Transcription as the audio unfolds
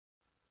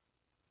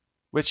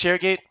With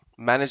ShareGate,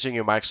 managing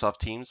your Microsoft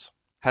Teams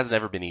has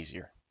never been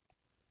easier.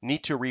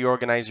 Need to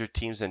reorganize your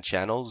teams and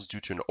channels due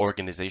to an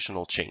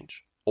organizational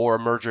change or a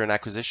merger and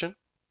acquisition?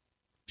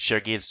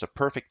 ShareGate is the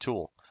perfect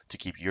tool to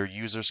keep your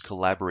users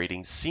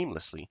collaborating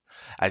seamlessly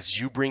as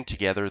you bring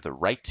together the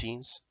right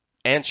teams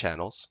and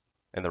channels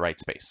in the right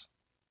space.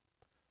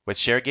 With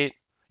ShareGate,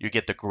 you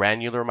get the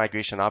granular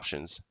migration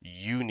options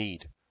you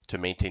need to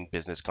maintain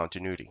business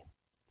continuity.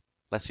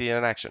 Let's see it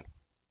in action.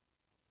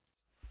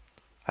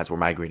 As we're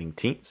migrating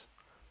teams,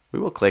 we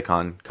will click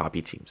on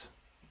Copy Teams.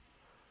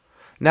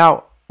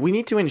 Now, we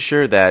need to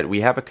ensure that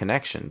we have a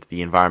connection to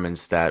the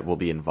environments that will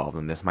be involved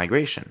in this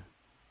migration.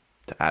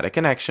 To add a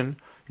connection,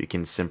 you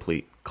can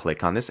simply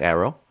click on this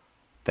arrow,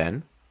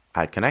 then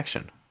Add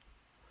Connection.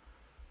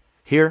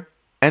 Here,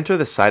 enter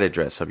the site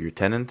address of your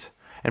tenant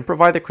and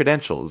provide the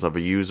credentials of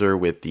a user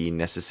with the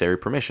necessary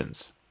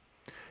permissions.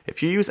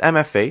 If you use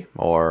MFA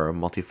or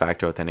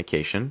multi-factor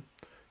authentication,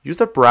 use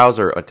the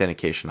browser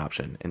authentication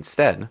option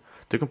instead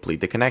to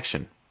complete the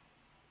connection.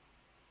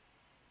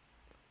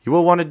 You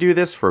will want to do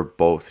this for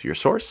both your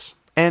source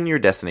and your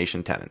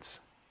destination tenants.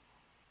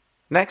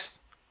 Next,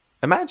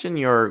 imagine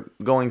you're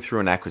going through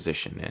an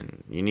acquisition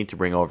and you need to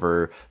bring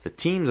over the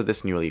teams of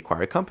this newly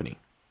acquired company.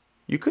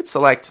 You could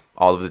select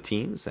all of the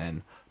teams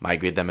and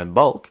migrate them in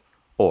bulk,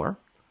 or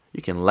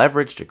you can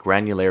leverage the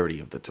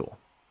granularity of the tool.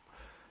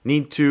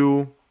 Need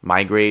to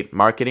migrate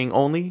marketing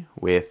only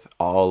with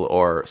all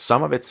or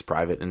some of its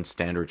private and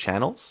standard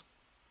channels?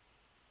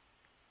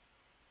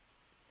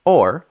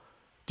 Or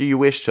do you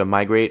wish to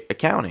migrate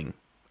accounting,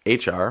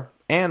 HR,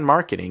 and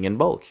marketing in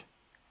bulk?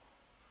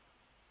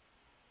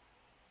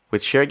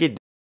 With ShareGate,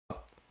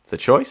 the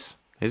choice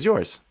is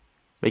yours,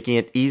 making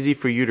it easy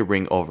for you to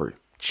bring over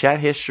chat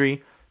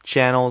history,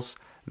 channels,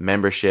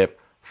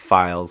 membership,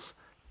 files,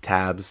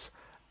 tabs,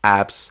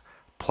 apps,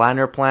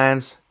 planner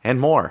plans, and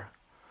more.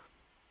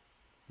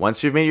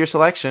 Once you've made your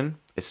selection,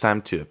 it's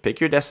time to pick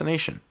your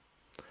destination.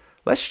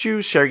 Let's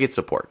choose ShareGate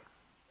Support.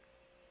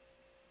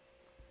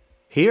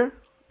 Here,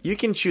 you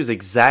can choose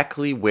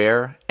exactly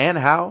where and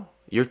how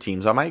your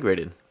teams are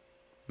migrated.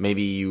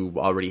 Maybe you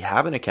already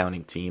have an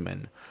accounting team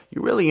and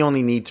you really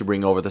only need to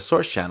bring over the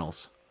source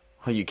channels.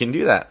 Well, you can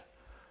do that.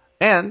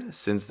 And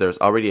since there's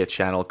already a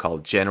channel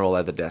called General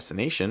at the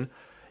destination,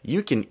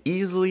 you can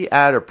easily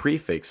add a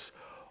prefix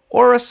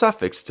or a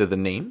suffix to the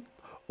name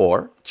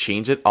or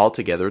change it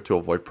altogether to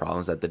avoid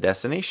problems at the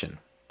destination.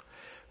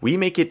 We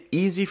make it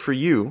easy for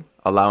you,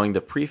 allowing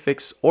the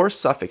prefix or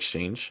suffix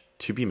change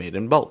to be made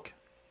in bulk.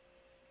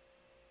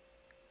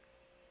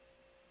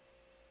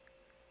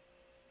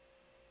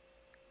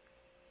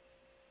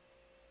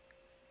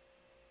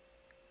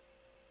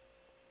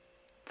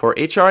 For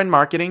HR and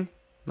marketing,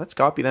 let's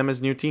copy them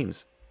as new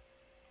teams.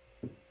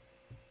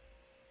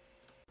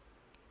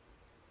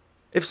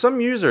 If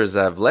some users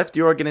have left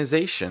the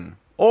organization,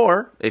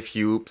 or if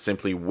you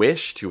simply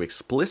wish to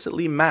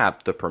explicitly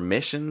map the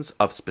permissions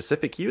of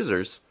specific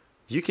users,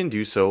 you can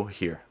do so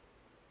here.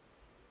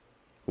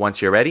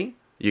 Once you're ready,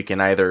 you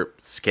can either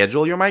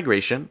schedule your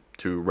migration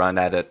to run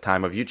at a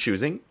time of you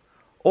choosing,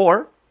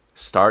 or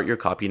start your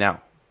copy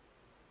now.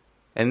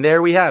 And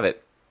there we have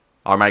it.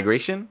 Our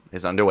migration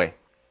is underway.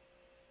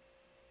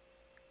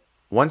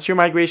 Once your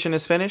migration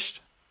is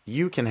finished,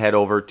 you can head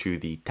over to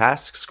the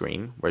task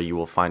screen where you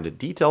will find a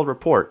detailed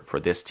report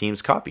for this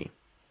team's copy.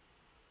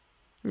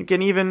 You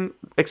can even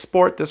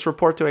export this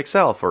report to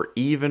Excel for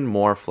even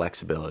more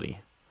flexibility.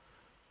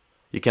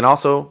 You can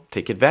also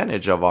take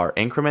advantage of our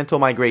incremental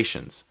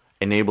migrations,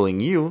 enabling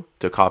you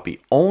to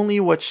copy only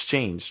what's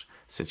changed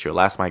since your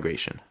last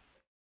migration.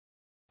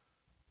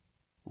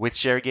 With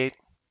ShareGate,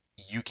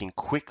 you can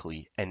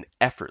quickly and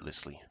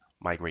effortlessly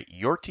migrate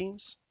your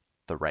teams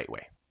the right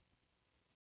way.